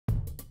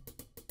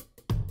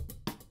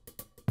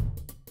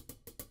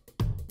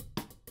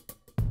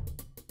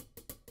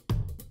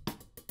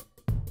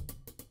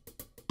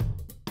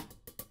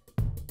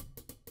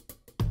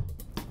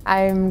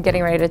I'm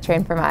getting ready to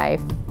train for my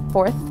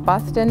 4th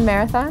Boston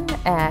Marathon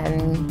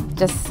and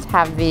just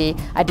have the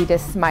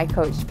Adidas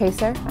miCoach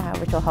Pacer,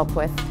 which will help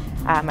with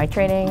my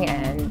training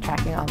and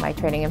tracking all my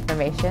training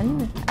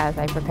information as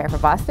I prepare for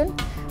Boston.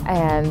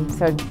 And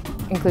so it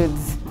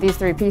includes these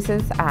 3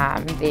 pieces,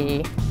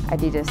 the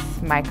Adidas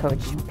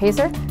miCoach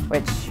Pacer,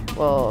 which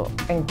will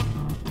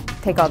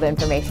take all the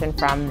information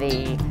from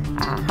the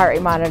heart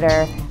rate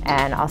monitor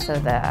and also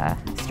the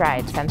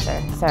stride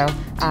sensor. So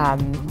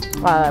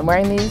while I'm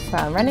wearing these,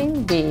 while I'm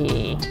running,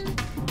 the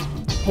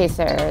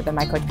Pacer, the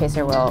miCoach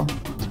Pacer, will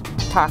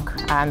talk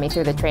me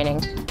through the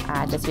training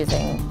just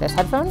using this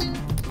headphone.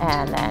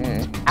 And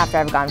then after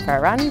I've gone for a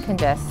run, can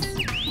just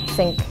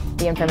sync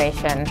the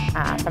information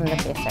from the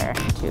Pacer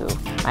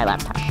to my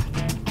laptop.